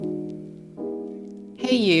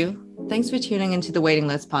Hey, you. Thanks for tuning into the Waiting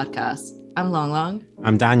List podcast. I'm Long Long.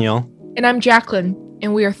 I'm Daniel. And I'm Jacqueline,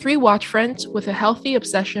 and we are three watch friends with a healthy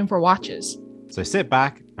obsession for watches. So sit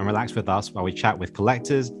back and relax with us while we chat with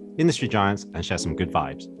collectors, industry giants, and share some good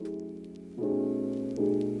vibes.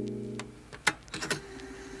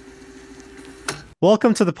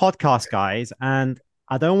 Welcome to the podcast, guys. And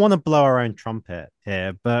I don't want to blow our own trumpet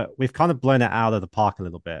here, but we've kind of blown it out of the park a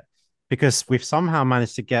little bit because we've somehow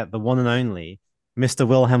managed to get the one and only Mr.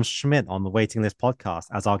 Wilhelm Schmid on the Waiting List podcast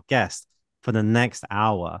as our guest for the next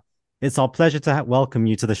hour. It's our pleasure to welcome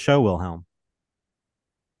you to the show, Wilhelm.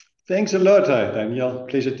 Thanks a lot, Daniel.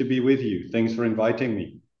 Pleasure to be with you. Thanks for inviting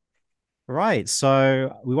me. Right.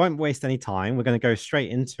 So we won't waste any time. We're going to go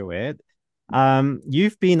straight into it.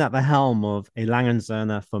 You've been at the helm of a Lange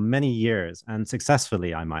for many years and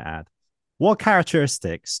successfully, I might add. What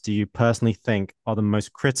characteristics do you personally think are the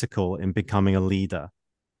most critical in becoming a leader?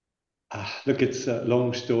 Look, it's a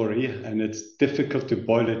long story and it's difficult to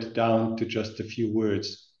boil it down to just a few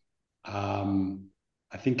words.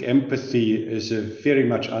 I think empathy is a very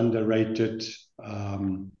much underrated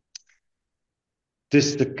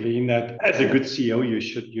discipline that, as a good CEO,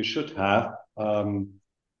 you should have.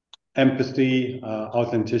 Empathy,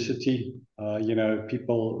 authenticity.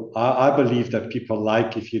 People. I believe that people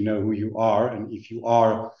like if you know who you are, and if you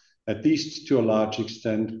are, at least to a large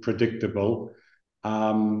extent, predictable.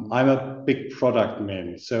 I'm a big product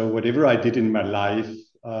man, so whatever I did in my life,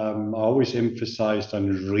 I always emphasized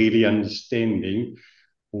on really understanding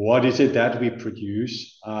what is it that we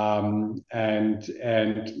produce, and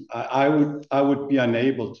I would be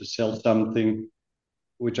unable to sell something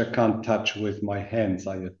which I can't touch with my hands.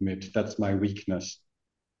 I admit that's my weakness.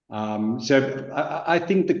 So I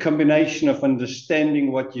think the combination of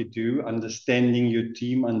understanding what you do, understanding your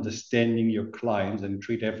team, understanding your clients, and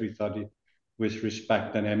treat everybody with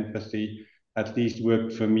respect and empathy, at least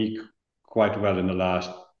worked for me quite well in the last,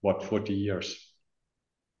 40 years.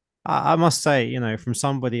 I must say, from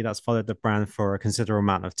somebody that's followed the brand for a considerable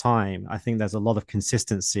amount of time, I think there's a lot of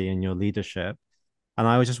consistency in your leadership. And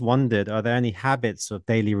I just wondered, are there any habits or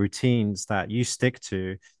daily routines that you stick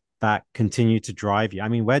to that continue to drive you? I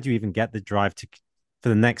mean, where do you even get the drive for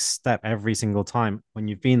the next step every single time when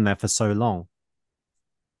you've been there for so long?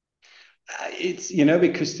 It's,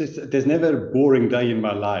 because there's never a boring day in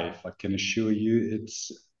my life, I can assure you. It's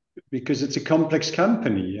because it's a complex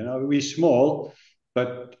company. We're small,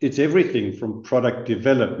 but it's everything from product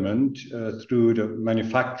development through the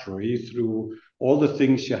manufacturing, through all the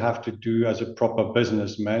things you have to do as a proper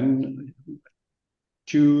businessman,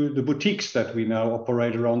 to the boutiques that we now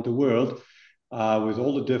operate around the world with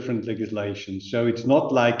all the different legislations. So it's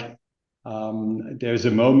not like there's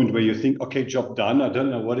a moment where you think, okay, job done. I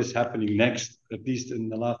don't know what is happening next. At least in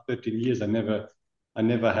the last 13 years, I never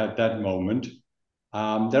had that moment.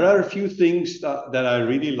 There are a few things that I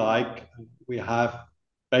really like. We have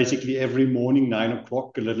basically every morning, 9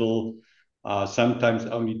 o'clock, a little, sometimes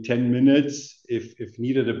only 10 minutes, if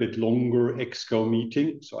needed, a bit longer exco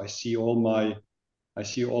meeting. So I see all my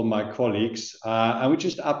colleagues, and we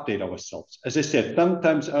just update ourselves. As I said,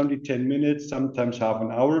 sometimes only 10 minutes, sometimes half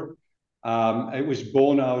an hour. It was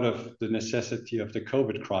born out of the necessity of the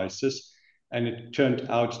COVID crisis, and it turned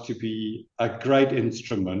out to be a great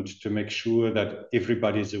instrument to make sure that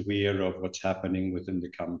everybody is aware of what's happening within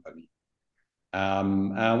the company.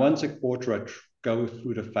 And once a quarter, I go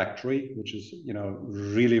through the factory, which is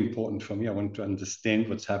really important for me. I want to understand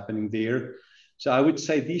what's happening there. So I would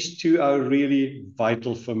say these two are really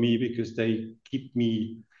vital for me because they keep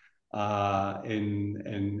me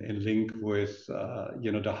in link with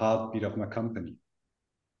the heartbeat of my company.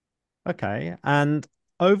 Okay. And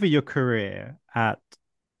over your career at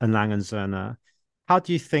Lange, how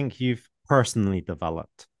do you think you've personally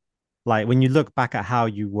developed? Like when you look back at how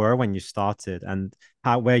you were when you started and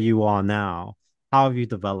where you are now, how have you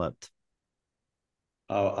developed?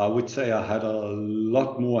 I would say I had a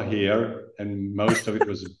lot more hair and most of it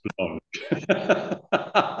was blonde.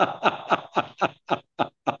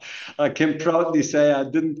 I can proudly say I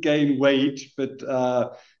didn't gain weight, but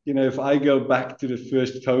if I go back to the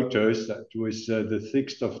first photos, that was the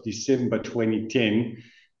 6th of December 2010,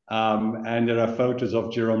 and there are photos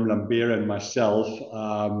of Jerome Lambert and myself.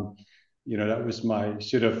 That was my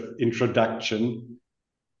sort of introduction.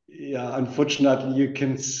 Yeah, unfortunately, you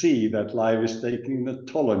can see that life is taking a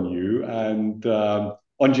toll on you and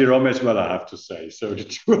on Jerome as well, I have to say. So the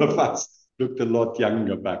two of us looked a lot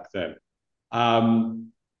younger back then. Um,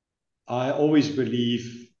 I always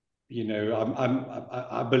believe,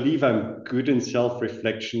 I believe I'm good in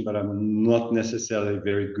self-reflection, but I'm not necessarily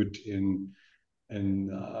very good in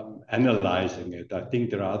analyzing it. I think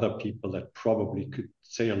there are other people that probably could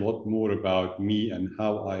say a lot more about me and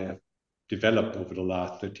how I have developed over the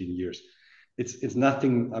last 13 years. It's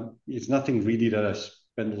nothing really that I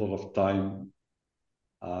spend a lot of time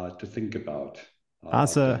to think about.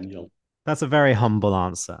 Daniel. That's a very humble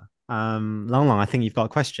answer. Lang, I think you've got a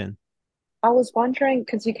question. I was wondering,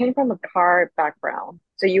 because you came from a car background,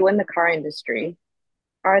 so you in the car industry.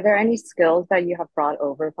 Are there any skills that you have brought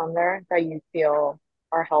over from there that you feel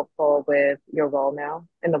are helpful with your role now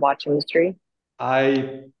in the watch industry?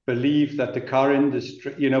 I believe that the car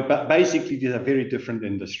industry, basically these are very different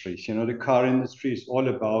industries. The car industry is all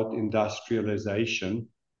about industrialization,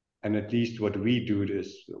 and at least what we do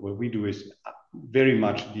is very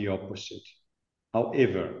much the opposite.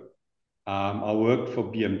 However, I work for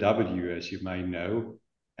BMW, as you may know,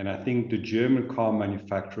 and I think the German car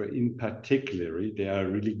manufacturer in particular, they are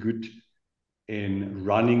really good in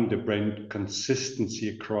running the brand consistent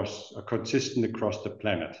across the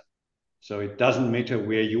planet. So it doesn't matter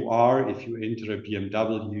where you are, if you enter a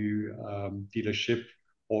BMW dealership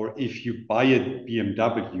or if you buy a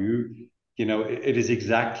BMW, it is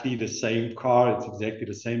exactly the same car. It's exactly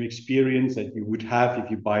the same experience that you would have if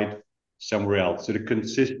you buy it somewhere else. So the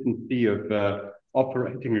consistency of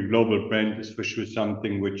operating a global brand is for sure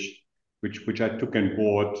something which I took on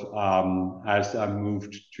board as I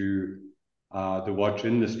moved to the watch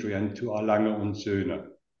industry and to Lange & Söhne.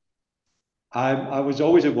 I was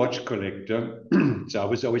always a watch collector, so I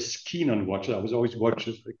was always keen on watches. I was always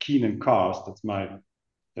keen on cars. That's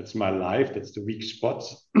my life. That's the weak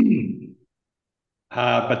spots.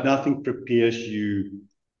 But nothing prepares you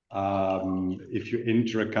if you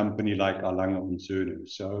enter a company like Lange & Söhne.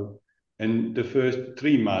 So in the first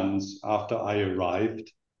 3 months after I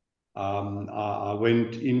arrived, I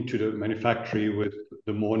went into the manufactory with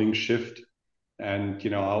the morning shift. And,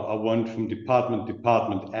 I went from department to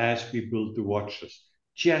department as we build the watches,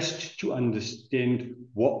 just to understand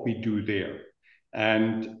what we do there.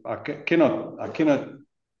 And I cannot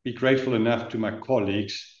be grateful enough to my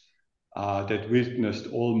colleagues that witnessed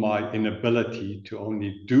all my inability to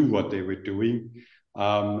only do what they were doing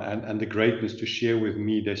and the greatness to share with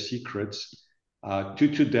me their secrets. To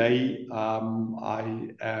today, I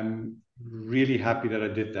am really happy that I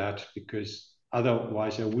did that, because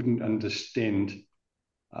otherwise, I wouldn't understand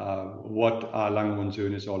what Lange &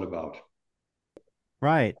 Söhne is all about.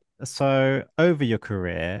 Right. So over your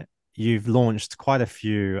career, you've launched quite a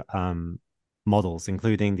few models,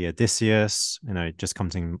 including the Odysseus. Just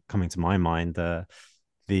coming to my mind, the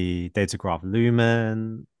Datograph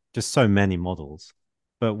Lumen. Just so many models.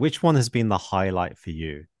 But which one has been the highlight for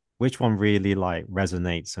you? Which one really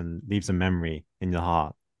resonates and leaves a memory in your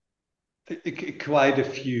heart? Quite a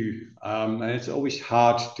few, and it's always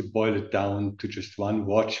hard to boil it down to just one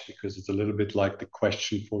watch, because it's a little bit like the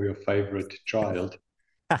question for your favorite child.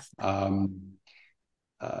 However,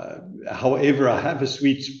 I have a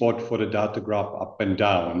sweet spot for the Datograph up and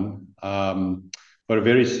down, for a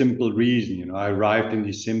very simple reason. I arrived in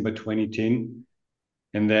December 2010,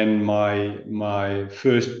 and then my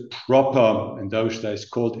first proper, in those days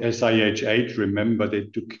called SIH8, remember they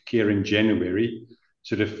took care in January.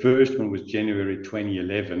 So the first one was January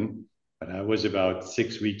 2011, but I was about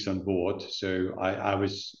 6 weeks on board. So I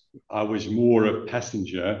was more a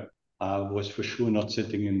passenger. I was for sure not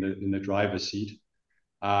sitting in the driver's seat.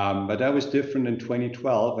 But that was different in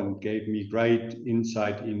 2012 and gave me great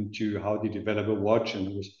insight into how they develop a watch, and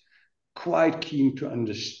I was quite keen to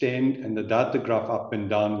understand. And the Datograph Up and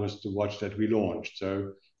Down was the watch that we launched.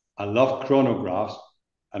 So I love chronographs,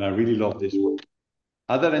 and I really love this one.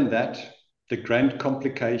 Other than that, the Grand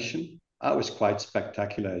Complication, was quite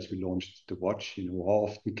spectacular as we launched the watch. How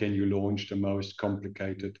often can you launch the most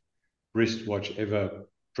complicated wristwatch ever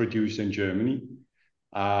produced in Germany?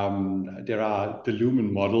 There are the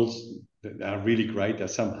Lumen models that are really great.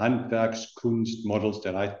 There's some Handwerkskunst models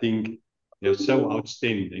that I think they're so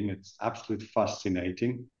outstanding. It's absolutely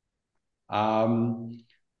fascinating. And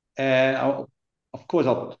of course,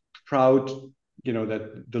 I'm proud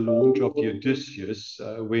that the launch of the Odysseus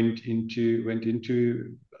went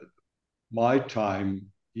into my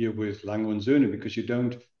time here with Lange & Söhne, because you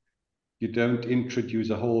don't introduce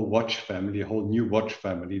a whole watch family, a whole new watch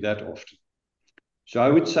family that often. So I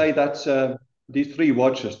would say that's these 3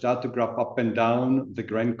 watches: Datograph Up and Down, the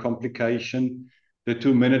Grand Complication, the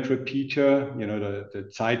 2-minute repeater, the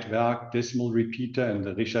Zeitwerk decimal repeater, and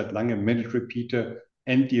the Richard Lange minute repeater,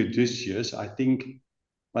 and the Odysseus. I think.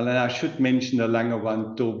 Well, and I should mention the Lange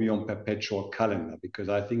one Tourbillon Perpetual Calendar, because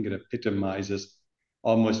I think it epitomizes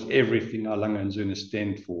almost everything Lange & Söhne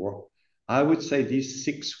stand for. I would say these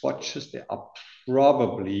 6 watches, they are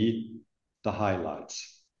probably the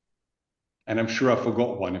highlights. And I'm sure I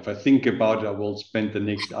forgot one. If I think about it, I will spend the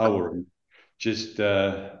next hour. Just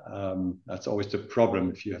that's always the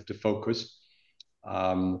problem if you have to focus.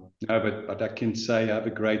 No, but I can say I have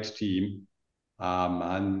a great team,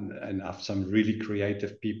 and I have some really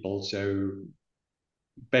creative people. So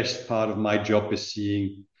best part of my job is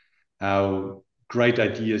seeing how great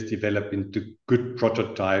ideas develop into good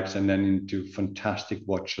prototypes and then into fantastic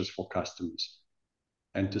watches for customers.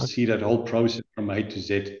 And to see that whole process from A to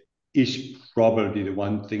Z is probably the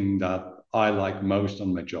one thing that I like most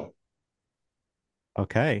on my job.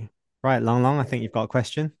 Okay. Right, Lang, I think you've got a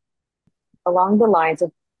question. Along the lines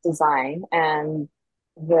of design and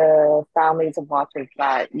the families of watches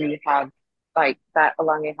that you have, like that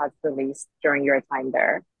Lange has released during your time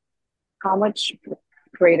there, how much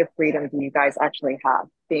creative freedom do you guys actually have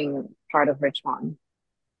being part of Richmond?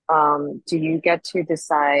 Do you get to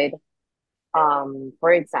decide,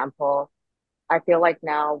 for example, I feel like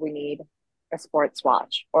now we need a sports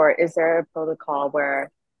watch, or is there a protocol where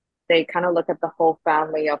they kind of look at the whole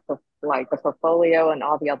family of the portfolio and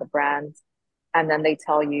all the other brands, and then they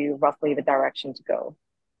tell you roughly the direction to go?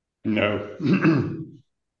 No.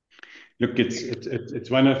 Look, it's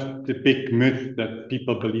one of the big myths that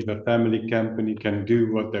people believe a family company can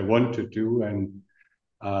do what they want to do, and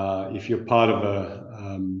if you're part of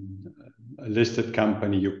a listed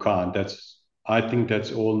company, you can't. I think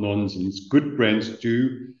that's all nonsense. Good brands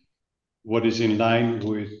do what is in line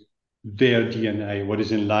with their DNA, what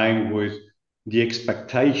is in line with the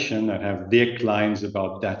expectation that have their clients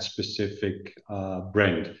about that specific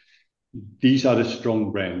brand. These are the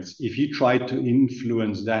strong brands. If you try to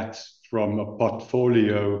influence that from a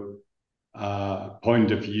portfolio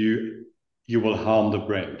point of view, you will harm the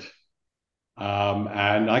brand.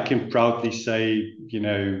 And I can proudly say,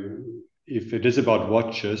 if it is about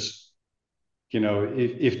watches,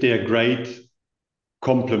 if they're great,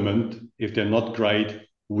 compliment. If they're not great,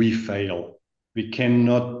 we fail. We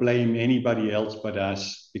cannot blame anybody else but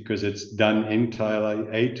us because it's done entirely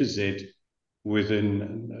A to Z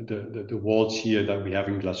within the walls here that we have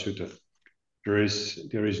in Glashütte. There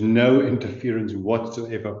is no interference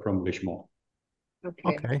whatsoever from Richemont.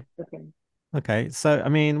 Okay. Okay. So, I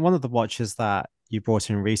mean, one of the watches that you brought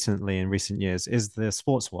in recently in recent years is the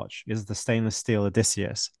sports watch, is the stainless steel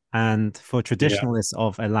Odysseus. And for traditionalists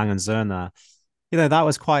of a Lange and Söhne, that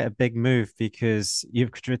was quite a big move because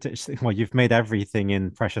you've made everything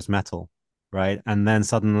in precious metal, right? And then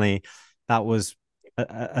suddenly that was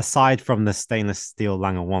aside from the stainless steel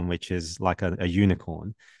Lange 1, which is like a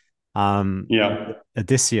unicorn.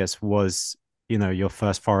 Odysseus was, your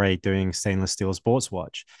first foray doing stainless steel sports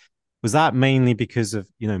watch. Was that mainly because of,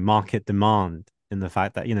 market demand in the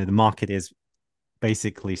fact that, the market is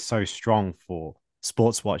basically so strong for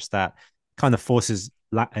sports watch that kind of forces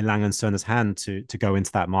Lange and Söhne's hand to go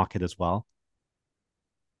into that market as well?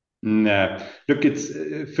 No, look, it's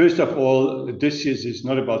first of all, Odysseus is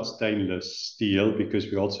not about stainless steel because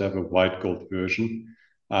we also have a white gold version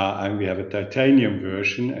and we have a titanium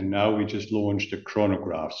version, and now we just launched a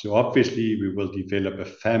chronograph. So obviously, we will develop a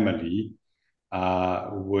family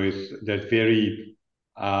with that very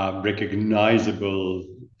recognizable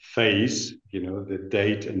face, the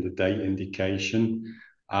date and the day indication.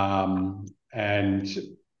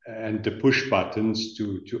 And the push buttons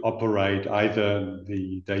to operate either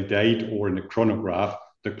the day date or in the chronograph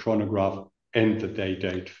and the day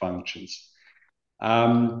date functions.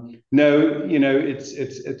 No, it's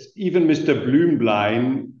even Mr.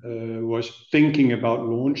 Blumlein was thinking about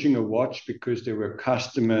launching a watch because there were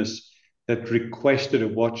customers that requested a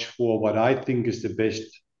watch for what I think is the best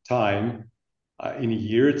time in a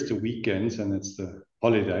year. It's the weekends and it's the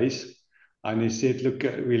holidays. And he said, look,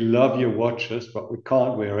 we love your watches, but we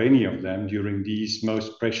can't wear any of them during these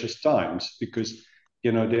most precious times because,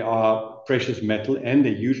 they are precious metal and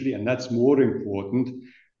they usually, and that's more important,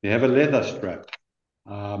 they have a leather strap.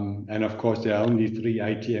 And of course, they are only 3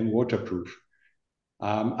 ATM waterproof.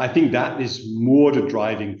 I think that is more the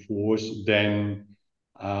driving force than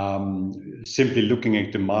simply looking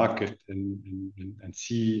at the market and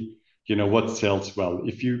see, what sells well.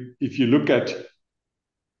 If you look at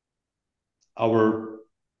our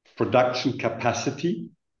production capacity,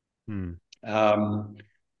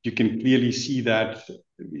 you can clearly see that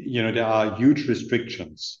there are huge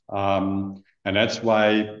restrictions, and that's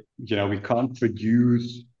why we can't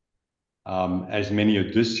produce as many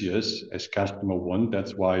Odysseus as customer want.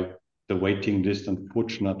 That's why the waiting list,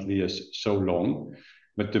 unfortunately, is so long.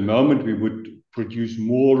 But the moment we would produce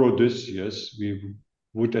more Odysseus, we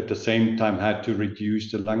would at the same time had to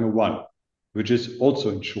reduce the Lange 1, which is also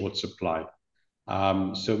in short supply.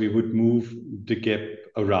 So we would move the gap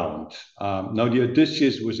around. Now, the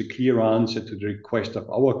Odysseus was a clear answer to the request of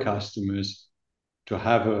our customers to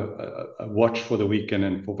have a watch for the weekend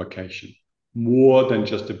and for vacation, more than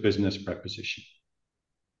just a business proposition.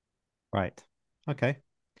 Right. Okay.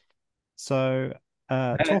 So,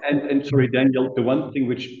 and sorry, Daniel, the one thing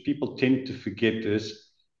which people tend to forget is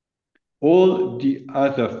all the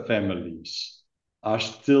other families are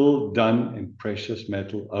still done in precious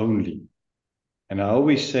metal only. And I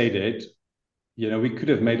always say that, we could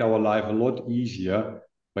have made our life a lot easier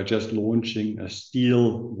by just launching a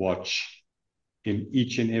steel watch in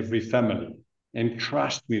each and every family. And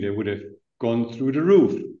trust me, they would have gone through the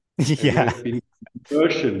roof. It would have been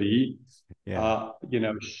commercially,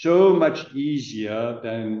 so much easier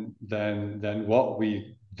than what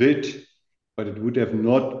we did, but it would have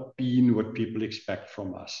not been what people expect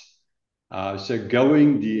from us. So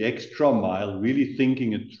going the extra mile, really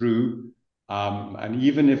thinking it through, and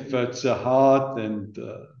even if it's a hard and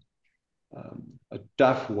a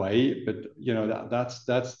tough way, but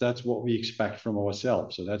that's what we expect from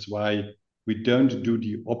ourselves. So that's why we don't do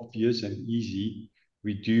the obvious and easy.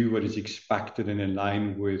 We do what is expected and in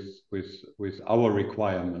line with our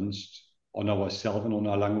requirements on ourselves and on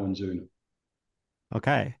our Lange und Söhne.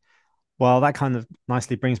 Okay. Well, that kind of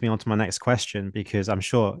nicely brings me on to my next question, because I'm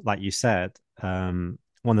sure, like you said, one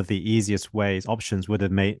of the easiest options would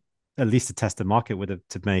have made, at least to test the market, would have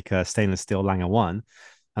to make a stainless steel Lange 1,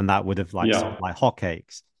 and that would have sold like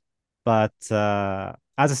hotcakes. But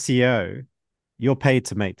as a CEO, you're paid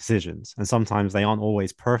to make decisions, and sometimes they aren't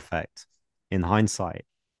always perfect in hindsight.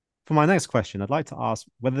 For my next question, I'd like to ask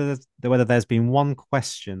whether there's been one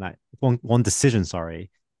decision,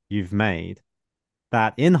 you've made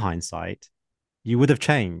that in hindsight you would have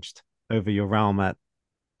changed over your realm at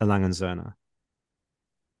the Lange und Söhne.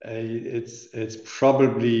 It's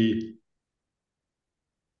probably,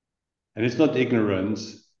 and it's not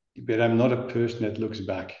ignorance, but I'm not a person that looks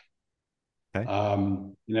back. Okay.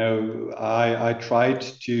 I tried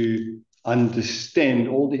to understand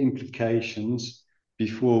all the implications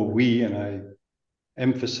before we, and I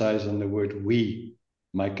emphasize on the word we,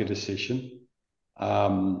 make a decision.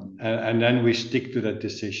 And then we stick to that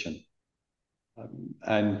decision.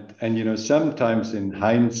 And sometimes in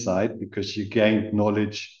hindsight, because you gained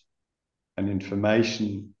knowledge and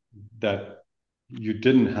information that you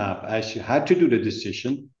didn't have as you had to do the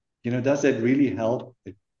decision, does that really help?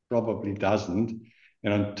 It probably doesn't.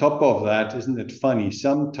 And on top of that, isn't it funny?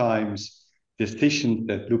 Sometimes decisions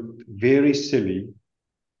that looked very silly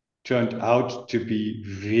turned out to be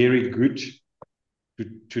very good,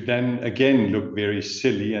 to then again look very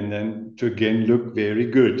silly, and then to again look very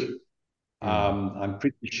good. I'm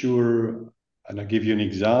pretty sure, and I'll give you an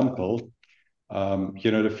example.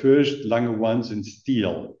 The first Lange ones in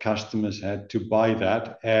steel, customers had to buy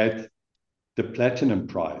that at the platinum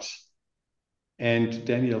price. And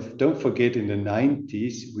Daniel, don't forget, in the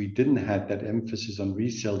 90s, we didn't have that emphasis on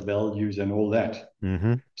resale values and all that.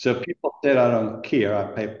 Mm-hmm. So people said, I don't care, I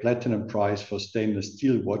pay platinum price for stainless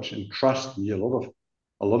steel watch. And trust me, a lot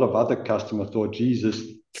of other customers thought, Jesus,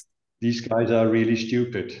 these guys are really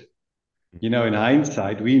stupid. In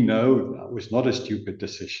hindsight, we know that was not a stupid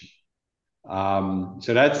decision.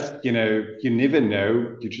 So that's, you never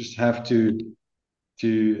know. You just have to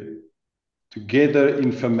gather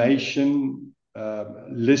information,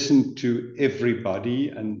 listen to everybody,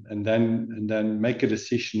 and then make a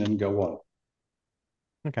decision and go on.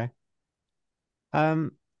 Okay.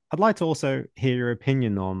 I'd like to also hear your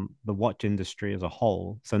opinion on the watch industry as a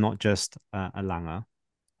whole, so not just a Lange.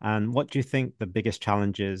 And what do you think the biggest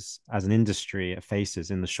challenges as an industry it faces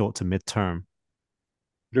in the short to mid-term?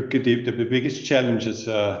 Look, the biggest challenge is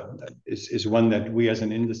one that we as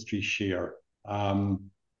an industry share. A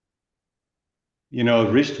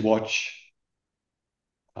wristwatch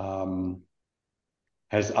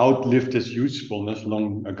has outlived its usefulness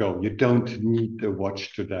long ago. You don't need a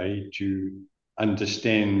watch today to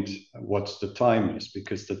understand what the time is,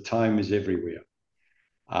 because the time is everywhere.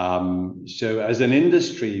 So as an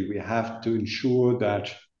industry, we have to ensure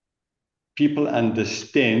that people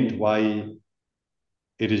understand why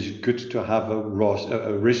it is good to have a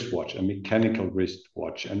wristwatch, a mechanical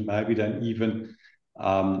wristwatch, and maybe then even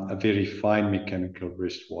a very fine mechanical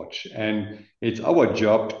wristwatch. And it's our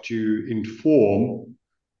job to inform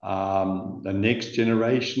the next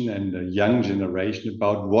generation and the young generation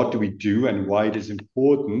about what we do and why it is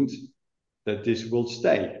important that this will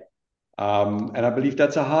stay. And I believe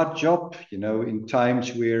that's a hard job, in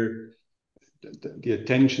times where the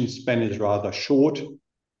attention span is rather short.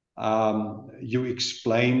 You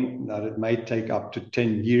explain that it may take up to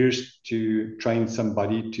 10 years to train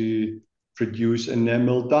somebody to produce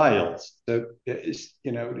enamel dials. So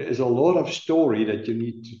there's a lot of story that you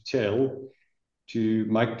need to tell to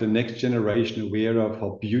make the next generation aware of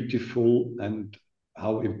how beautiful and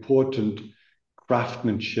how important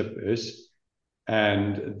craftsmanship is,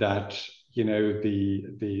 and that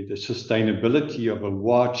the sustainability of a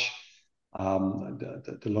watch,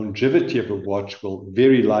 the longevity of a watch will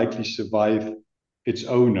very likely survive its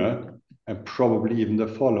owner and probably even the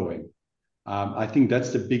following. I think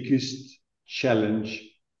that's the biggest challenge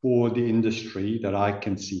for the industry that I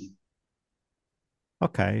can see.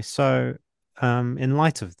 Okay, so in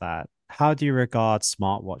light of that, how do you regard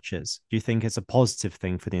smartwatches? Do you think it's a positive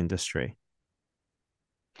thing for the industry?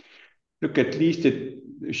 Look, at least it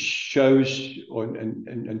shows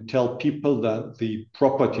and tell people that the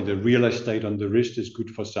property, the real estate on the wrist is good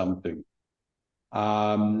for something.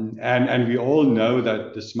 And we all know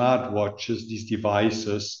that the smartwatches, these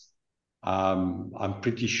devices, I'm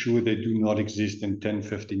pretty sure they do not exist in 10,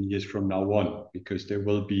 15 years from now on, because they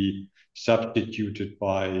will be substituted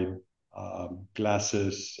by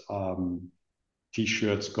glasses,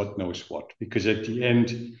 T-shirts, God knows what. Because at the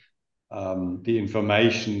end, the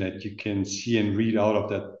information that you can see and read out of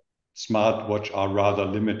that smartwatch are rather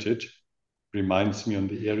limited. Reminds me on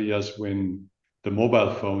the areas when the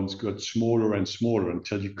mobile phones got smaller and smaller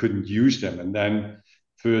until you couldn't use them. And then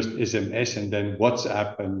first SMS and then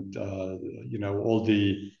WhatsApp and, all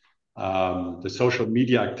the social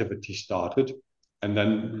media activity started. And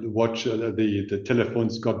then the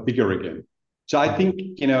telephones got bigger again. So I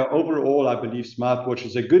think, overall, I believe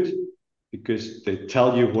smartwatches are good because they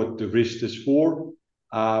tell you what the wrist is for.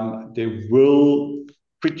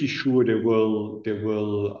 Pretty sure they will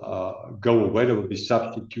go away. They will be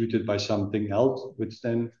substituted by something else, which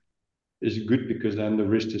then is good because then the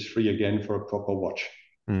wrist is free again for a proper watch.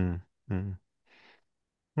 Mm, mm.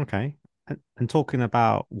 Okay. And talking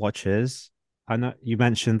about watches, I know you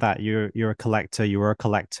mentioned that you're a collector. You were a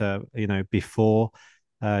collector, before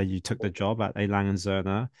you took the job at A. Lange &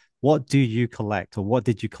 Söhne. What do you collect, or what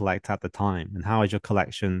did you collect at the time, and how has your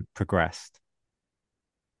collection progressed?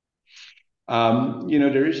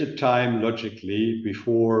 There is a time logically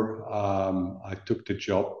before I took the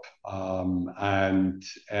job, and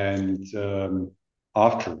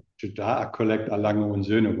after I collect a Lange &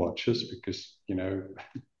 Söhne watches because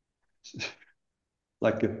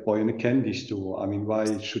like a boy in a candy store. I mean,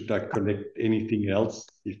 why should I collect anything else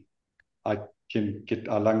if I can get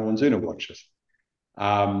a Lange & Söhne watches?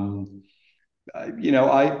 I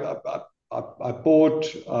bought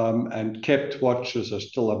and kept watches. I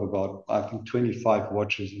still have about, I think, 25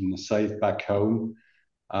 watches in the safe back home.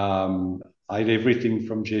 I had everything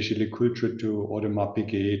from Jaeger-LeCoultre to Audemars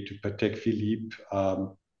Piguet to Patek Philippe.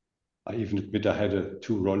 I even admit I had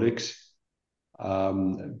two Rolex.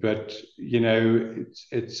 But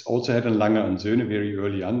it's also had a Lange & Söhne very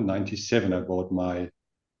early on. 97, I bought my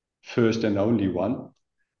first and only one.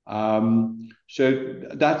 So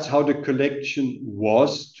that's how the collection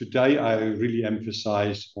was. Today, I really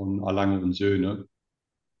emphasize on Lange & Söhne,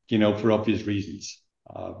 for obvious reasons.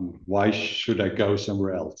 Why should I go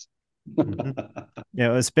somewhere else? Mhm.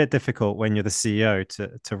 Yeah, it's a bit difficult when you're the CEO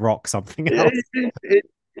to rock something else.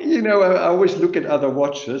 I always look at other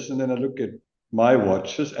watches and then I look at my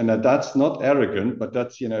watches, and that's not arrogant, but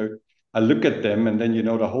that's, I look at them and then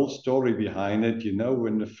the whole story behind it,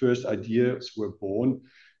 when the first ideas were born.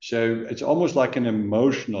 So it's almost like an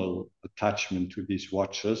emotional attachment to these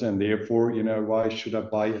watches, and therefore, why should I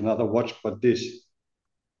buy another watch but this?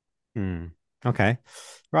 Okay.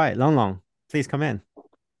 Right, Long, please come in.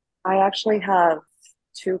 I actually have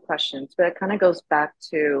two questions, but it kind of goes back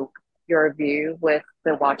to your view with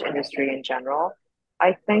the watch industry in general.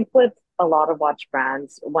 I think with a lot of watch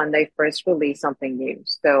brands, when they first release something new,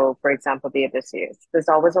 so for example, the Odysseus, there's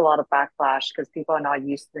always a lot of backlash because people are not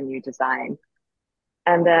used to the new design.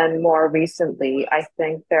 And then more recently, I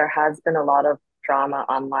think there has been a lot of drama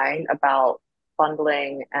online about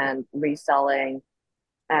bundling and reselling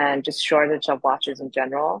and just shortage of watches in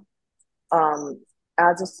general. Um,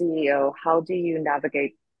 as a CEO, how do you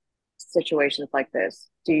navigate situations like this?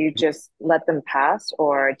 Do you just let them pass,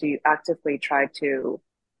 or do you actively try to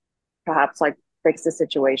perhaps like fix the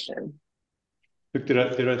situation? Look,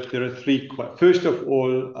 there are three. First of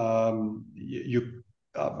all,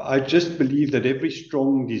 I just believe that every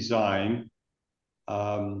strong design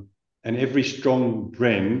and every strong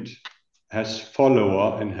brand has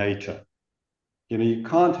follower and hater. You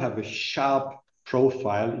can't have a sharp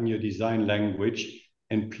profile in your design language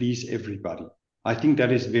and please everybody. I think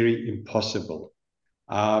that is very impossible.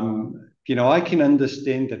 I can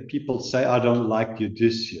understand that people say, I don't like the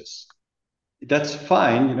Odysseus. that's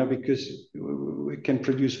fine, because we can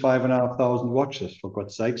produce 5,500 watches, for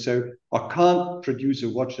God's sake. So I can't produce a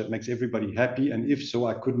watch that makes everybody happy, and if so,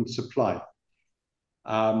 I couldn't supply.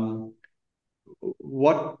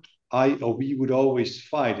 What we would always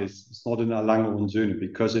fight is it's not in Lange und Söhne,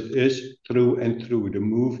 because it is through and through the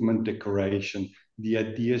movement, decoration, the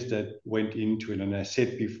ideas that went into it. And I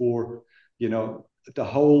said before, the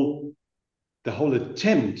whole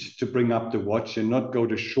attempt to bring up the watch and not go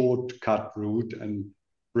the shortcut route and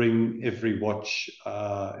bring every watch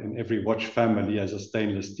in every watch family as a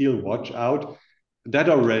stainless steel watch out, that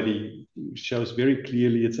already shows very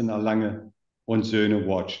clearly it's an Lange und Söhne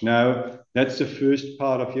watch. Now, that's the first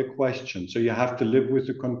part of your question. So you have to live with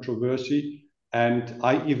the controversy. And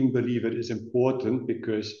I even believe it is important,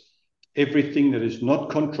 because everything that is not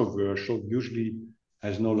controversial usually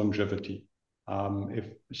has no longevity. If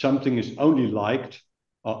something is only liked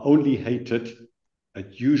or only hated, it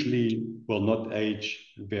usually will not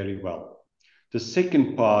age very well. The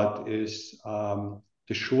second part is the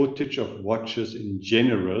shortage of watches in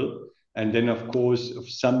general, and then, of course, of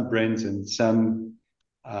some brands and some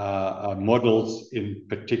models in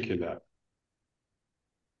particular.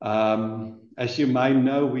 As you might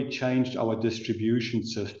know, we changed our distribution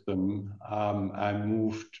system and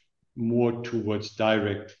moved more towards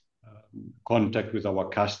direct contact with our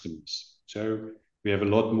customers. So we have a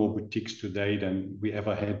lot more boutiques today than we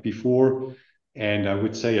ever had before. And I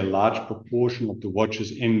would say a large proportion of the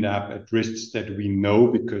watches end up at wrists that we know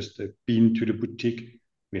because they've been to the boutique.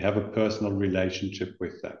 We have a personal relationship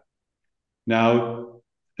with them. Now,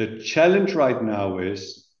 the challenge right now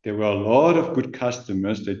is there were a lot of good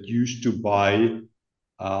customers that used to buy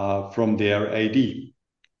from their AD.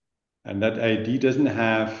 And that AD doesn't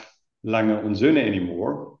have Lange und Söhne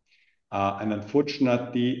anymore. And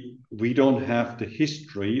unfortunately, we don't have the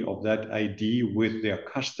history of that ID with their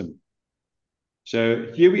customer. So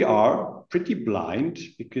here we are, pretty blind,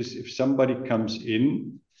 because if somebody comes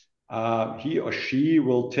in, he or she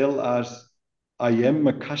will tell us, I am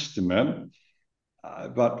a customer,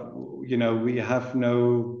 but we have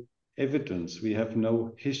no evidence, we have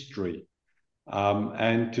no history.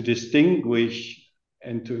 And to distinguish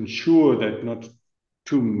and to ensure that not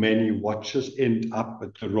too many watches end up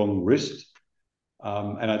at the wrong wrist.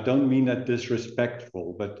 And I don't mean that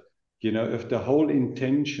disrespectful, but if the whole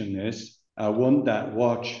intention is I want that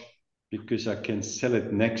watch because I can sell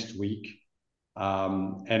it next week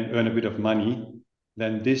and earn a bit of money,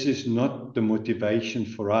 then this is not the motivation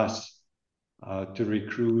for us to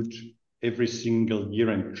recruit every single year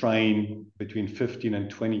and train between 15 and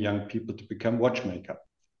 20 young people to become watchmaker.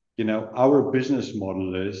 Our business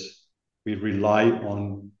model is we rely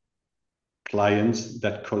on clients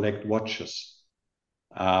that collect watches.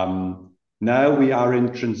 Now we are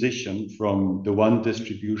in transition from the one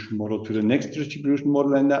distribution model to the next distribution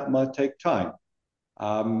model, and that might take time.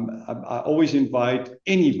 I always invite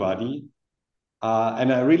anybody,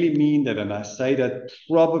 and I really mean that, and I say that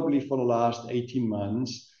probably for the last 18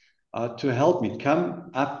 months, to help me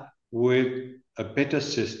come up with a better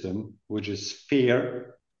system, which is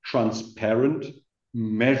fair, transparent,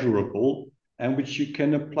 measurable, and which you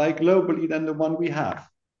can apply globally than the one we have.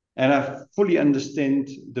 And I fully understand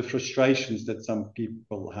the frustrations that some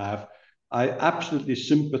people have. I absolutely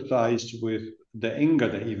sympathize with the anger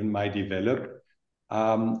they even might develop.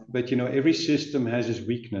 But every system has its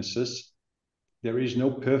weaknesses. There is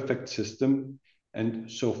no perfect system.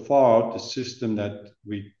 And so far, the system that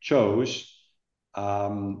we chose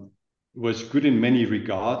was good in many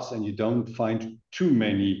regards, and you don't find too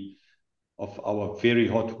many of our very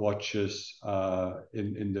hot watches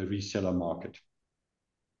in the reseller market.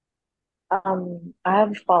 I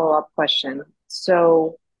have a follow-up question.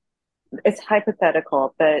 So it's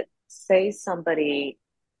hypothetical, but say somebody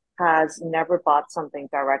has never bought something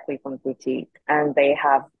directly from boutique and they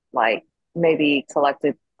have like maybe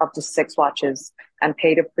collected up to 6 watches and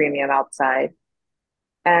paid a premium outside.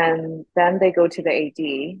 And then they go to the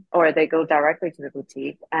AD or they go directly to the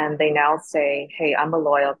boutique and they now say, hey, I'm a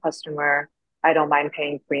loyal customer. I don't mind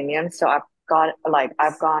paying premium. So I've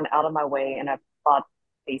gone out of my way and I've bought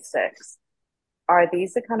these 6. Are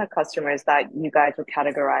these the kind of customers that you guys would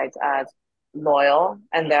categorize as loyal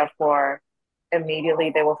and therefore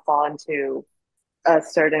immediately they will fall into a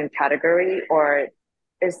certain category? Or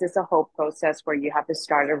is this a whole process where you have to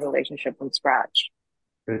start a relationship from scratch?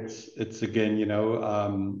 It's again,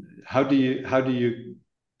 how do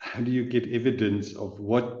you get evidence of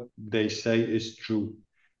what they say is true?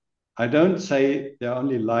 I don't say they're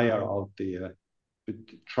only liar out there, but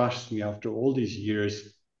trust me, after all these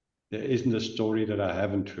years, there isn't a story that I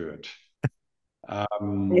haven't heard.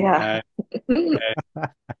 Yeah.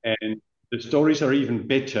 And the stories are even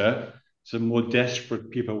better, the more desperate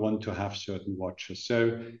people want to have certain watches.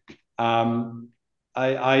 So I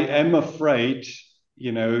am afraid,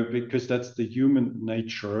 because that's the human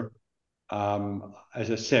nature. As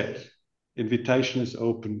I said, invitation is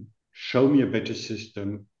open. Show me a better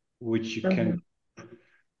system, which you can.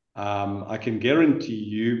 I can guarantee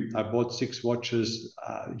you, I bought 6 watches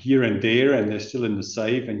here and there, and they're still in the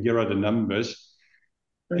safe, and here are the numbers.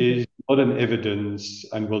 Is not an evidence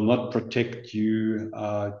and will not protect you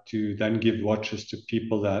to then give watches to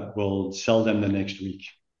people that will sell them the next week.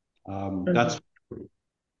 That's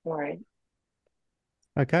right.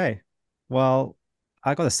 Okay. Well,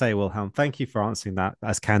 I got to say, Wilhelm, thank you for answering that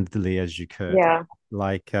as candidly as you could. Yeah.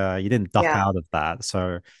 Like you didn't duck Yeah. out of that.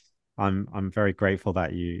 So I'm very grateful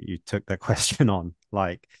that you took that question on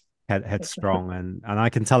like headstrong, and I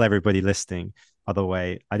can tell everybody listening, by the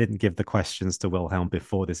way, I didn't give the questions to Wilhelm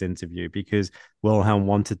before this interview because Wilhelm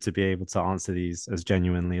wanted to be able to answer these as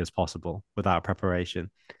genuinely as possible without preparation.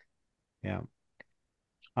 Yeah.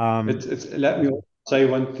 Let me say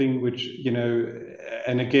one thing, which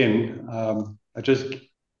and again,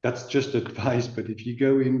 that's just advice. But if you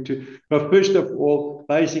go into, well, first of all,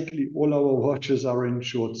 basically all our watches are in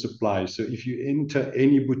short supply. So if you enter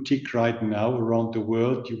any boutique right now around the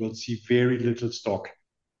world, you will see very little stock.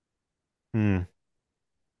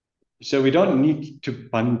 So we don't need to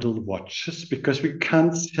bundle watches because we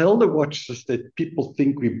can't sell the watches that people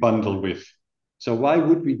think we bundle with. So why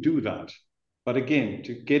would we do that? But again,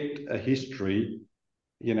 to get a history,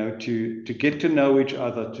 to get to know each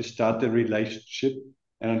other, to start a relationship.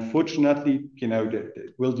 And unfortunately,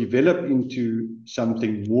 it will develop into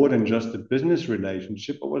something more than just a business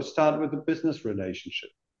relationship, but we'll start with a business relationship.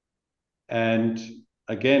 And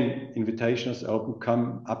again, invitation is open.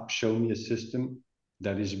 Come up, show me a system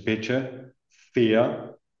that is better,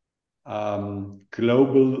 fair,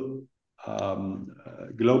 globally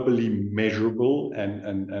measurable,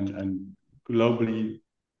 and globally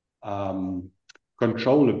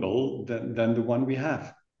controllable than the one we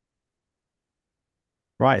have.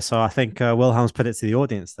 Right. So I think Wilhelm's put it to the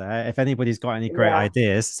audience there. If anybody's got any great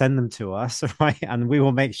ideas, send them to us, right? And we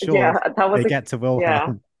will make sure they get to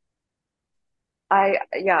Wilhelm.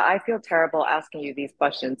 I feel terrible asking you these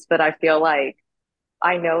questions, but I feel like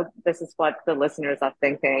I know this is what the listeners are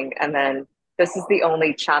thinking, and then this is the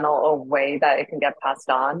only channel or way that it can get passed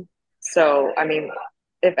on. So, I mean,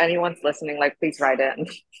 if anyone's listening, like, please write in.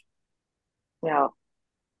 Yeah.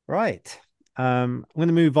 Right. I'm going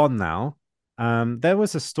to move on now. There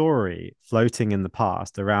was a story floating in the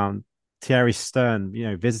past around Thierry Stern,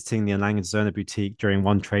 visiting the Lange boutique during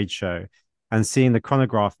one trade show and seeing the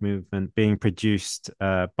chronograph movement being produced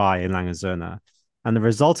by Lange. And the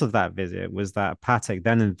result of that visit was that Patek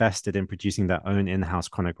then invested in producing their own in-house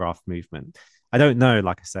chronograph movement. I don't know,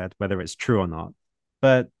 like I said, whether it's true or not,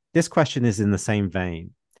 but this question is in the same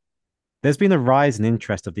vein. There's been a rise in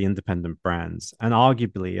interest of the independent brands and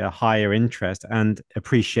arguably a higher interest and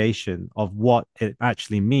appreciation of what it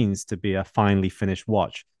actually means to be a finely finished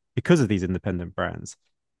watch because of these independent brands.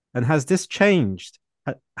 And has this changed?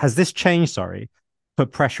 Sorry,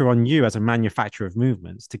 put pressure on you as a manufacturer of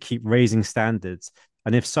movements to keep raising standards?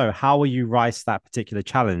 And if so, how will you rise to that particular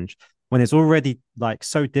challenge when it's already like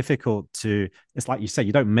so difficult to, it's like you say,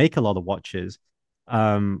 you don't make a lot of watches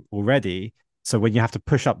already. So when you have to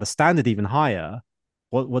push up the standard even higher,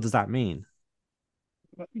 what does that mean?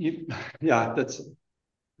 Yeah,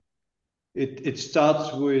 it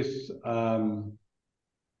starts with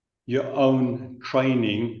your own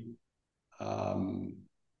training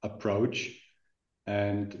approach.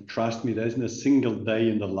 And trust me, there isn't a single day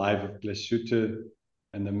in the life of Glashütte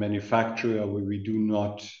and the manufacturer where we do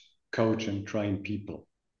not coach and train people.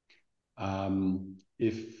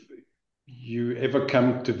 If you ever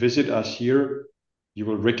come to visit us here, you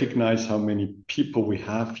will recognize how many people we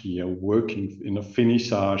have here working in a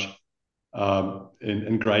finissage, in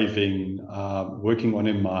engraving, working on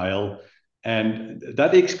emile. And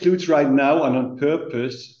that excludes right now and on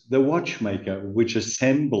purpose the watchmaker, which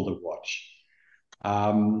assemble the watch.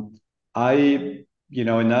 And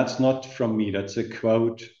that's not from me, that's a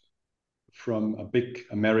quote from a big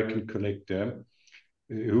American collector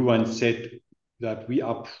who once said that we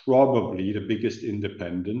are probably the biggest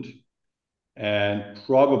independent and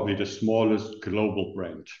probably the smallest global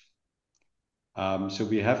brand. So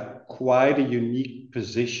we have quite a unique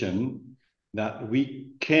position that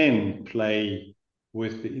we can play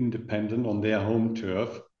with the independent on their home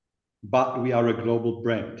turf, but we are a global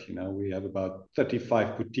brand. We have about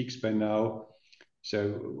 35 boutiques by now.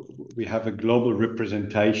 So we have a global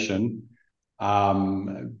representation.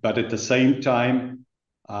 But at the same time,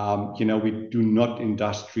 we do not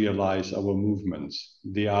industrialize our movements.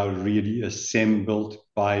 They are really assembled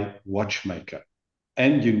by watchmaker.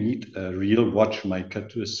 And you need a real watchmaker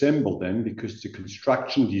to assemble them, because the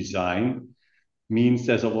construction design means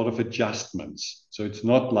there's a lot of adjustments. So it's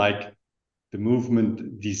not like the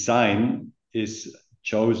movement design is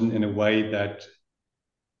chosen in a way that,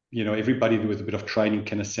 everybody with a bit of training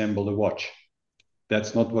can assemble the watch.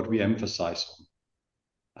 That's not what we emphasize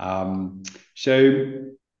on. So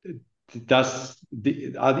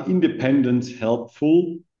are the independents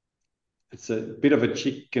helpful? It's a bit of a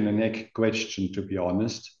chicken and egg question, to be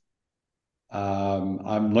honest.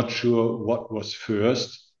 I'm not sure what was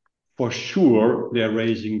first. For sure, they're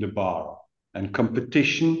raising the bar. And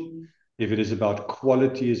competition, if it is about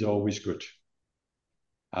quality, is always good.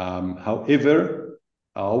 However,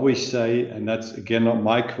 I always say, and that's again not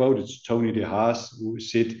my quote, it's Tony de Haas who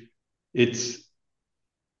said, it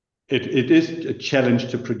is a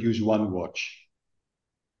challenge to produce one watch,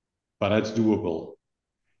 but that's doable.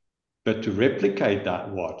 But to replicate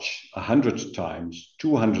that watch 100 times,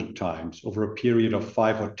 200 times over a period of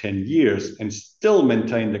 5 or 10 years and still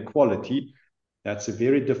maintain the quality, that's a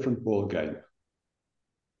very different ball game.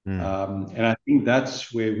 And I think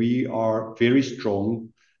that's where we are very strong.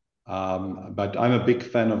 But I'm a big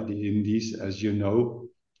fan of the indies, as you know.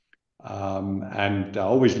 And I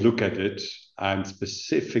always look at it, and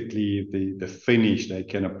specifically the finish they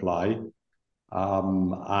can apply.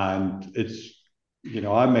 And it's,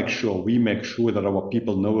 we make sure that our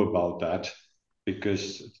people know about that,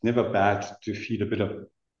 because it's never bad to feel a bit of,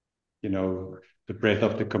 the breath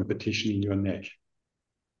of the competition in your neck.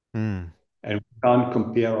 And we can't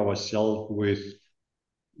compare ourselves with,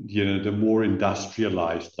 the more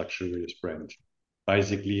industrialized luxurious brand.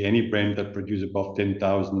 Basically, any brand that produces above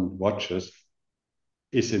 10,000 watches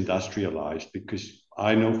is industrialized, because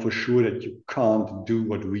I know for sure that you can't do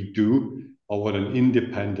what we do or what an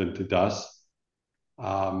independent does,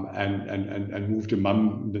 and move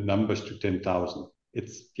the numbers to 10,000.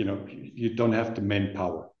 It's, you don't have the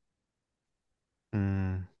manpower.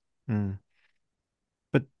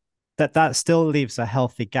 But that still leaves a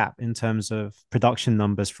healthy gap in terms of production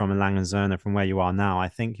numbers from Lange and Sohne from where you are now. I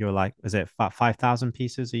think you're like, is it about 5,000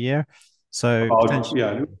 pieces a year? So it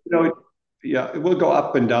will go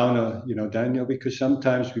up and down, Daniel, because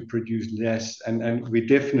sometimes we produce less, and we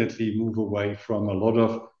definitely move away from a lot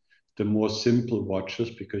of the more simple watches,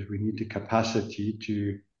 because we need the capacity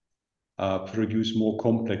to produce more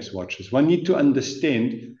complex watches. One need to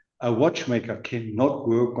understand, a watchmaker cannot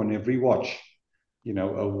work on every watch.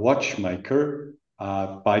 A watchmaker,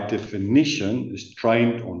 by definition, is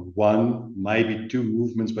trained on one, maybe two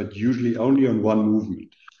movements, but usually only on one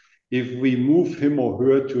movement. If we move him or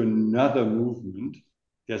her to another movement,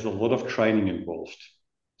 there's a lot of training involved.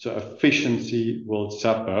 So efficiency will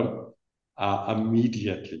suffer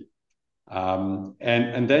immediately.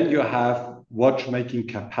 And then you have watchmaking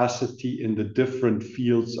capacity in the different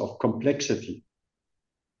fields of complexity.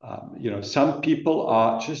 Some people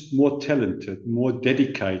are just more talented, more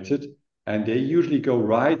dedicated, and they usually go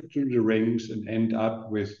right through the rings and end up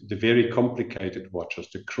with the very complicated watches,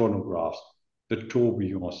 the chronographs, the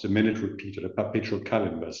tourbillons, the minute repeater, the perpetual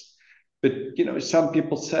calendars. But, some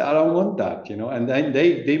people say, I don't want that, and then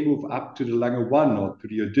they move up to the Lange 1 or to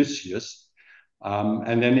the Odysseus.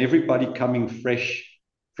 And then everybody coming fresh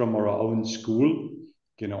from our own school,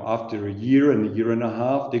 after a year and a year and a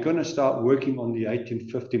half, they're going to start working on the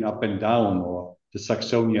 1815 up and down, or the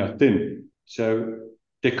Saxonia thin. So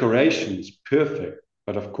decoration is perfect,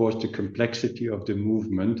 but of course the complexity of the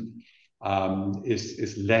movement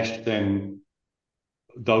is less than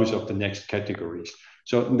those of the next categories.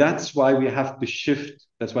 So that's why we have to shift.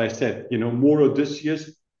 That's why I said, more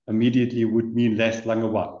Odysseus immediately would mean less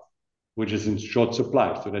Lange 1, which is in short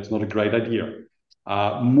supply. So that's not a great idea.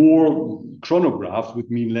 More chronographs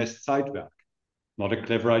would mean less Zeitwerk. Not a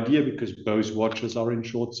clever idea, because both watches are in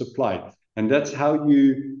short supply. And that's how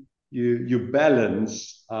you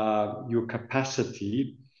balance your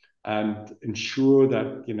capacity and ensure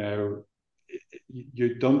that, you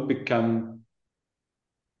don't become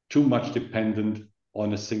too much dependent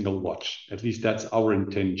on a single watch. At least that's our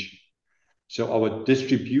intention. So our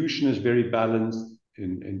distribution is very balanced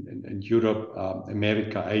in Europe,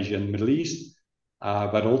 America, Asia, and Middle East.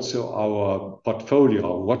 But also our portfolio,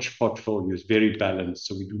 our watch portfolio, is very balanced.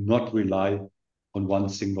 So we do not rely on one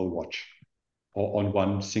single watch or on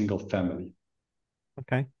one single family.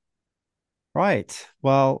 Okay. Right.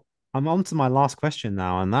 Well, I'm on to my last question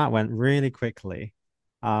now, and that went really quickly.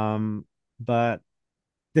 But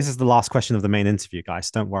this is the last question of the main interview,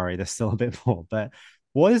 guys. Don't worry, there's still a bit more. But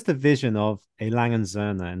What is the vision of a Lange in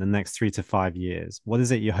the next 3 to 5 years? What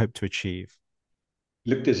is it you hope to achieve?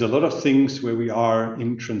 Look, there's a lot of things where we are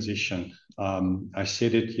in transition. I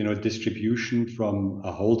said it, distribution from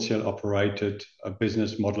a wholesale operated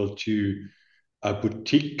business model to a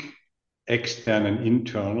boutique, external and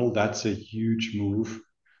internal. That's a huge move.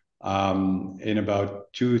 In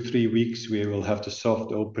about 2 or 3 weeks, we will have the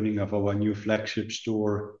soft opening of our new flagship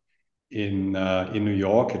store in New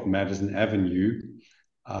York at Madison Avenue.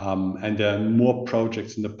 And there are more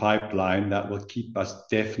projects in the pipeline that will keep us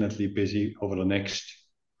definitely busy over the next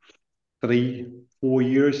 3 or 4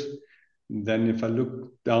 years. Then if I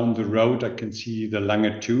look down the road, I can see the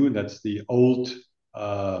Lange 2. That's the old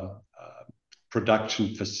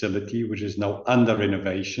production facility, which is now under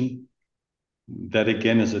renovation. That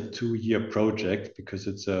again is a 2-year project because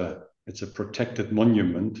it's a protected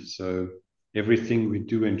monument. So everything we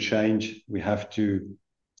do and change, we have to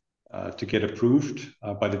get approved,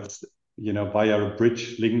 but it's via a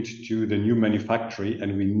bridge linked to the new manufactory,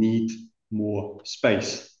 and we need more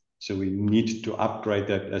space. So we need to upgrade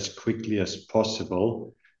that as quickly as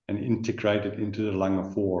possible and integrate it into the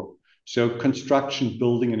Lange 4. So construction,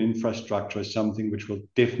 building, and infrastructure is something which will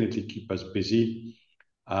definitely keep us busy.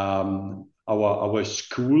 Our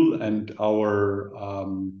school and our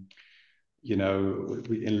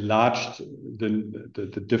we enlarged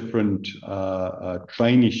the different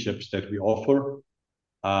traineeships that we offer.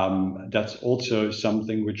 That's also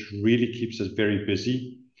something which really keeps us very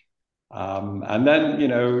busy. And then,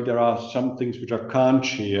 there are some things which I can't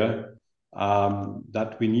share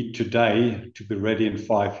that we need today to be ready in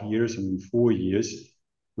 5 years and in 4 years,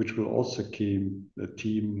 which will also keep the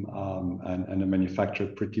team and the manufacturer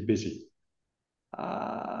pretty busy.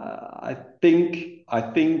 I think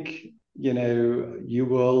you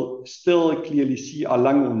will still clearly see a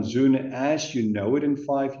Lange & Söhne as you know it in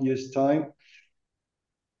 5 years' time,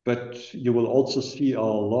 but you will also see a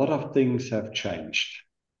lot of things have changed.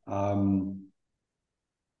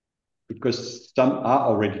 Because some are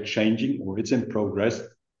already changing or it's in progress,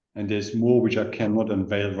 and there's more which I cannot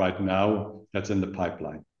unveil right now that's in the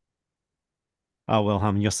pipeline. Oh,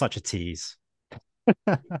 Wilhelm, you're such a tease.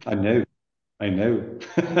 I know.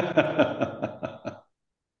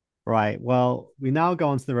 Right. Well, we now go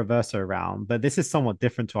on to the reverso round, but this is somewhat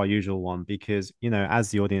different to our usual one because,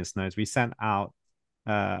 as the audience knows, we sent out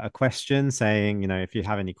a question saying, if you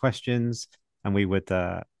have any questions, and we would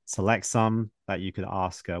select some that you could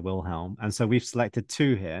ask Wilhelm. And so we've selected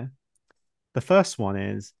 2 here. The first one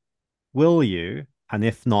is, will you, and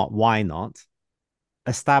if not, why not,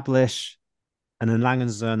 establish an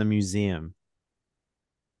Lange museum?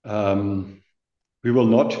 We will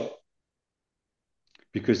not,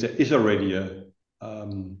 because there is already a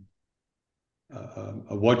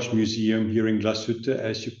watch museum here in Glashütte,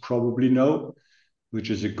 as you probably know, which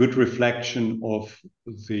is a good reflection of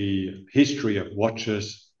the history of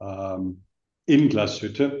watches in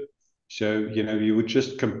Glashütte. So, you would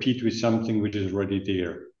just compete with something which is already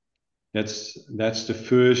there. That's the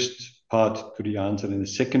first part to the answer. And the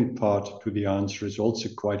second part to the answer is also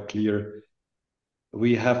quite clear.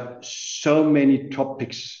 We have so many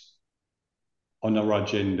topics on our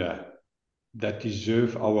agenda that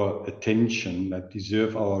deserve our attention, that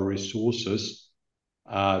deserve our resources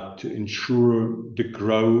to ensure the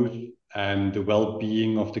growth and the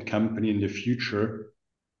well-being of the company in the future,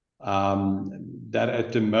 that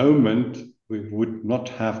at the moment we would not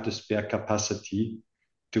have the spare capacity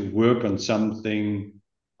to work on something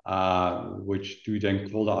which we then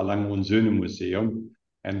call the Lange & Söhne Museum.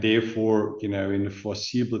 And therefore, in the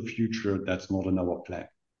foreseeable future, that's not in our plan.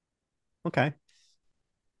 Okay.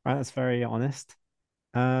 Right, that's very honest.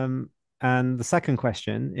 And the second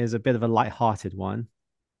question is a bit of a light-hearted one.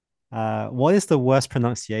 What is the worst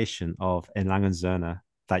pronunciation of in Lange & Söhne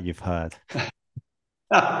that you've heard?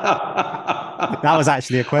 That was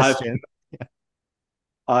actually a question.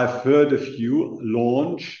 I've heard a few.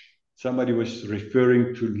 Launch. Somebody was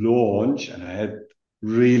referring to launch, and it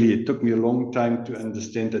took me a long time to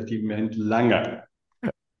understand that he meant Lange.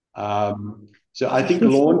 So I think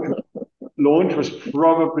launch was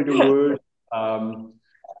probably the word.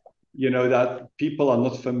 That people are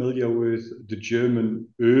not familiar with the German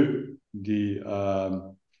Ö, the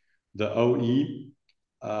OE.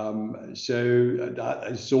 So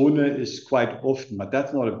that Sohne is quite often, but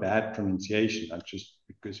that's not a bad pronunciation. That's just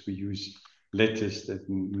because we use letters that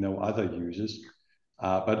no other uses.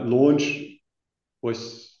 But launch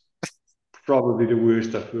was probably the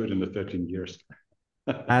worst I've heard in the 13 years.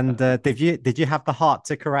 And did you have the heart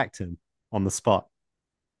to correct him on the spot?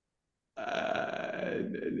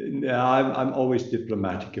 No, I'm always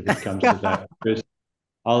diplomatic if it comes to that. Because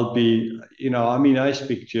I'll be, I mean, I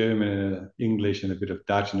speak German, English, and a bit of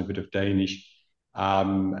Dutch and a bit of Danish.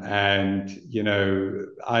 And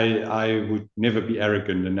I would never be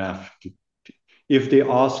arrogant enough if they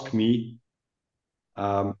ask me,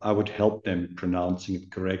 I would help them pronouncing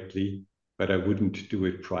it correctly, but I wouldn't do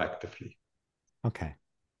it proactively. Okay.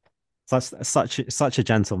 Such a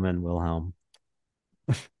gentleman, Wilhelm.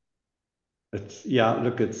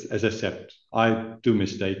 Look, it's as I said, I do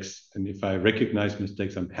mistakes, and if I recognize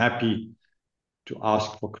mistakes, I'm happy to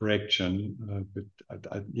ask for correction.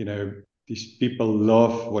 But these people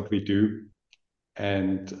love what we do,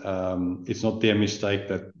 and it's not their mistake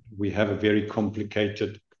that we have a very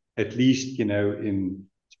complicated, at least in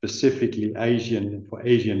specifically for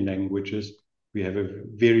Asian languages, we have a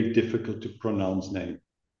very difficult to pronounce name.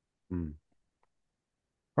 Hmm.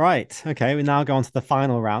 Right. Okay. We now go on to the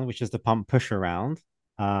final round, which is the pump pusher round.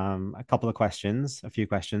 A few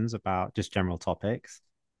questions about just general topics.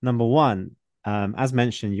 Number one, as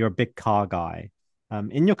mentioned, you're a big car guy.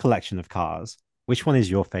 In your collection of cars, which one is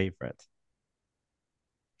your favorite?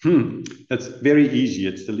 That's very easy.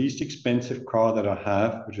 It's the least expensive car that I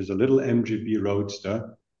have, which is a little MGB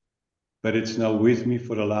Roadster, but it's now with me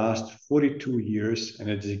for the last 42 years, and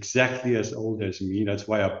it's exactly as old as me. That's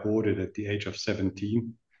why I bought it at the age of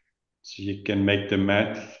 17. So you can make the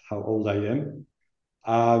math how old I am.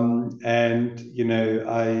 And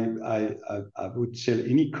I would sell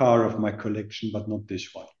any car of my collection, but not this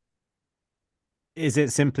one. Is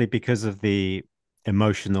it simply because of the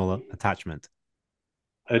emotional attachment?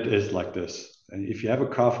 It is like this. And if you have a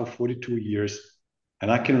car for 42 years,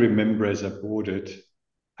 and I can remember as I bought it,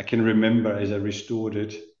 I can remember as I restored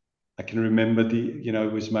it, I can remember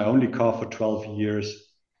it was my only car for 12 years.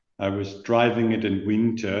 I was driving it in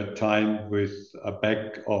winter time with a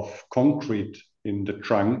bag of concrete in the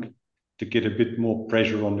trunk to get a bit more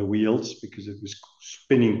pressure on the wheels because it was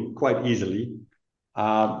spinning quite easily.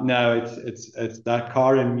 Now it's that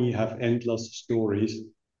car and me have endless stories.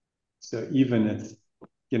 So even it's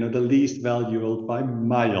the least valuable by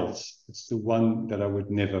miles. It's the one that I would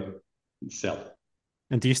never sell.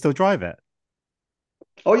 And do you still drive it?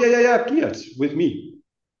 Oh yeah. Yes, with me.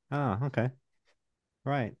 Ah, okay.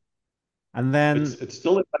 Right. And then It's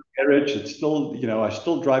still in my garage. It's still I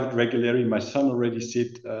still drive it regularly. My son already said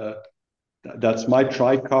that's my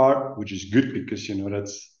tri car, which is good because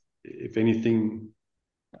that's if anything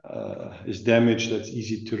is damaged, that's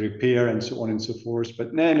easy to repair and so on and so forth.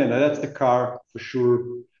 But no, that's the car for sure.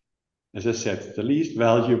 As I said, the least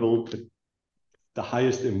valuable, but the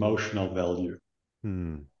highest emotional value.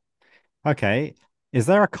 okay. Is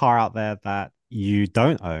there a car out there that you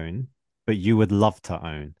don't own, but you would love to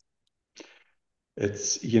own?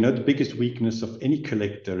 It's the biggest weakness of any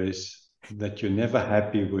collector is that you're never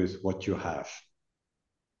happy with what you have.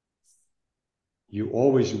 You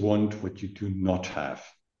always want what you do not have.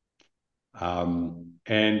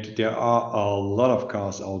 And there are a lot of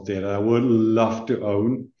cars out there that I would love to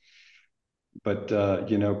own. But,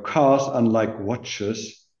 cars, unlike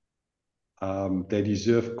watches, they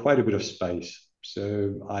deserve quite a bit of space.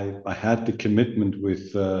 So I had the commitment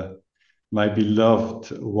with my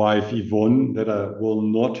beloved wife, Yvonne, that I will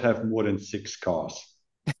not have more than 6 cars.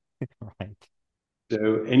 Right.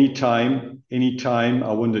 So anytime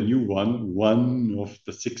I want a new one of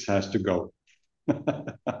the 6 has to go.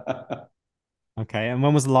 Okay. And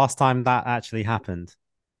when was the last time that actually happened?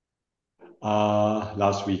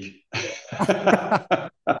 Last week.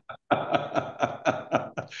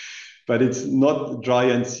 But it's not dry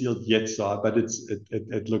and sealed yet, so but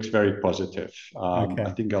it looks very positive. I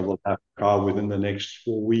Okay. think I will have a car within the next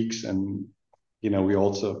 4 weeks, and we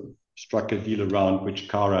also struck a deal around which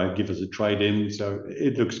car I give as a trade-in, so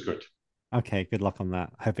it looks good. Okay. Good luck on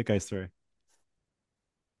that. I hope it goes through.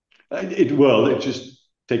 It will. It just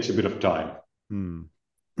takes a bit of time.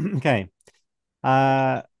 Okay.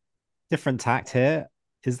 Uh, different tact here.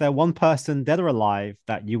 Is there one person, dead or alive,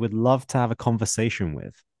 that you would love to have a conversation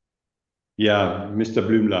with? Yeah, Mr.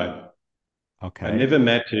 Blumlein. I Okay. never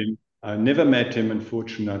met him. I never met him,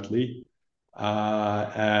 unfortunately.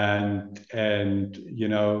 And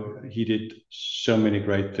he did so many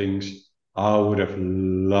great things. I would have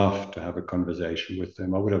loved to have a conversation with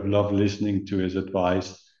him. I would have loved listening to his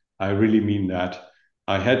advice. I really mean that.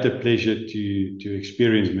 I had the pleasure to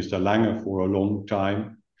experience Mr. Lange for a long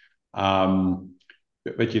time.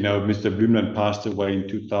 But Mr. Blumlein passed away in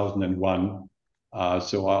 2001.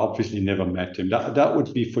 So I obviously never met him. That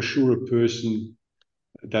would be for sure a person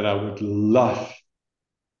that I would love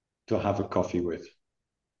to have a coffee with.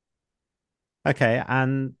 Okay.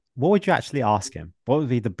 And what would you actually ask him? What would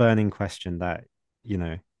be the burning question that, you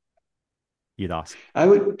know, you'd ask? I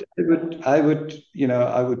would, I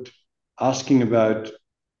would asking about,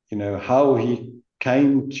 how he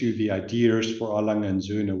came to the ideas for our Lange and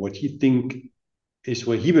Söhne, what he think is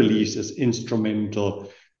what he believes is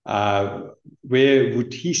instrumental. Where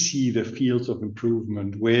would he see the fields of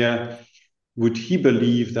improvement? Where would he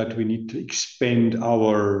believe that we need to expand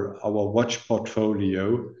our watch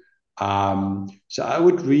portfolio? So I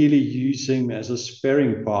would really use him as a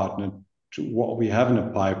sparring partner to what we have in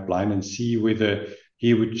the pipeline and see whether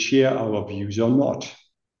he would share our views or not.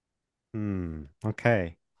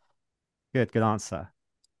 Okay. Good answer.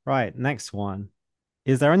 Right, next one.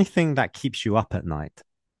 Is there anything that keeps you up at night?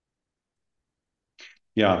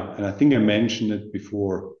 Yeah, and I think I mentioned it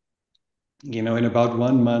before. In about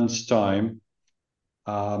 1 month's time,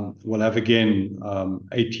 we'll have again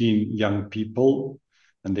 18 young people,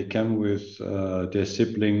 and they come with their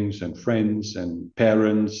siblings and friends and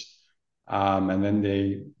parents. And then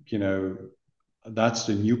they, that's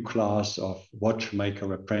the new class of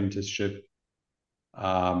watchmaker apprenticeship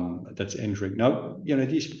that's entering. Now,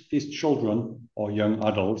 these children or young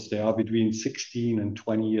adults, they are between 16 and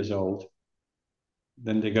 20 years old.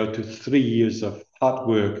 Then they go to 3 years of hard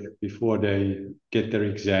work before they get their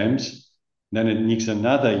exams. Then it needs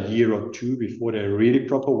another year or two before they're really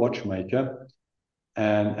proper watchmaker.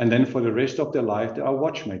 And then for the rest of their life, they are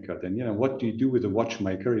watchmaker. Then, what do you do with a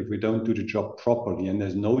watchmaker if we don't do the job properly and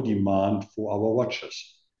there's no demand for our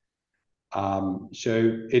watches?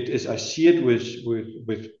 So it is, I see it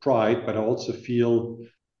with pride, but I also feel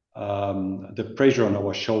the pressure on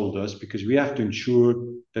our shoulders, because we have to ensure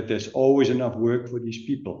that there's always enough work for these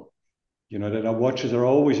people, that our watches are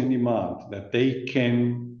always in demand, that they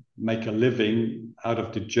can make a living out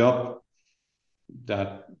of the job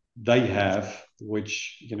that they have,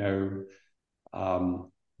 which,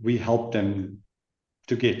 we help them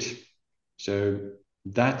to get. So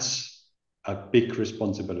that's a big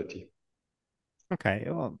responsibility. Okay,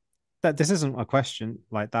 well, this isn't a question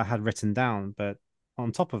like that I had written down, but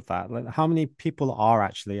on top of that, like, how many people are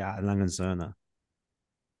actually at Lange & Söhne?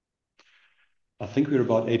 I think we're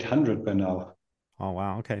about 800 by now. Oh,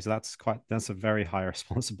 wow. Okay, so that's a very high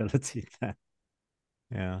responsibility then.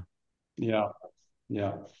 Yeah.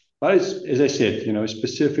 But as I said,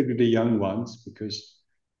 specifically the young ones, because,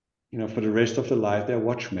 for the rest of their life, they're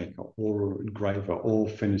watchmaker or engraver or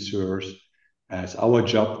finisseurs. It's our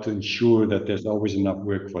job to ensure that there's always enough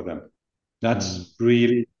work for them. That's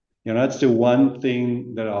really, that's the one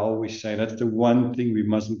thing that I always say. That's the one thing we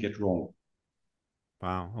mustn't get wrong.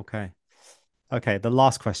 Wow. Okay.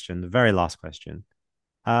 The very last question.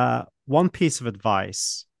 One piece of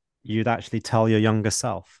advice you'd actually tell your younger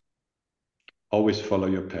self. Always follow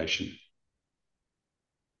your passion.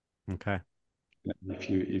 Okay. If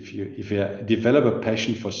you develop a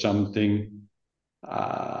passion for something,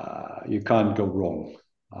 you can't go wrong.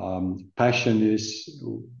 Passion is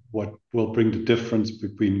what will bring the difference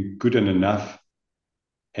between good and enough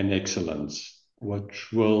and excellence,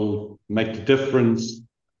 which will make the difference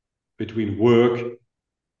between work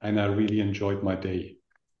and I really enjoyed my day.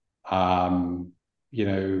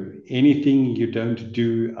 Anything you don't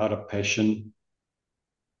do out of passion,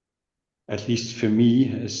 at least for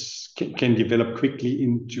me, can develop quickly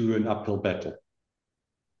into an uphill battle.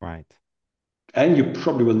 Right. And you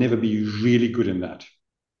probably will never be really good in that.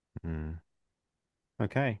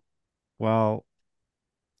 Okay. Well,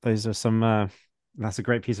 those are some, that's a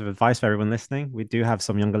great piece of advice for everyone listening. We do have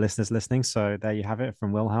some younger listeners listening. So there you have it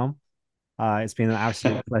from Wilhelm. It's been an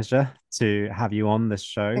absolute pleasure to have you on this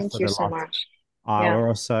show Thank for you the so last much. hour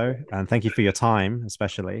or so. And thank you for your time,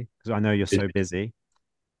 especially because I know you're so busy.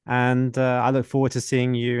 And I look forward to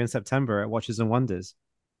seeing you in September at Watches and Wonders.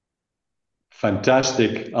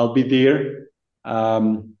 Fantastic. I'll be there.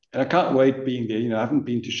 And I can't wait being there. I haven't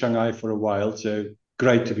been to Shanghai for a while, so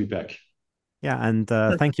great to be back. Yeah, and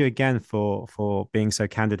thank you again for being so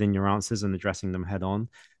candid in your answers and addressing them head on.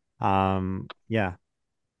 Yeah,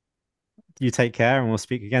 you take care, and we'll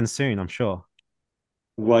speak again soon, I'm sure.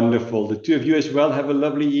 Wonderful. The two of you as well. Have a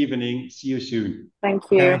lovely evening. See you soon. Thank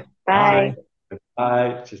you. Okay. Bye.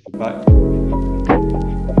 Bye. Just bye.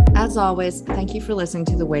 As always, thank you for listening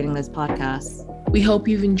to the Waiting List podcast. We hope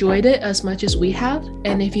you've enjoyed it as much as we have.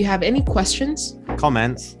 And if you have any questions,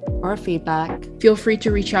 comments, or feedback, feel free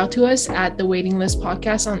to reach out to us at the Waiting List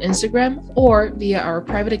Podcast on Instagram or via our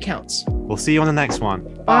private accounts. We'll see you on the next one.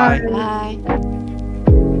 Bye. Bye.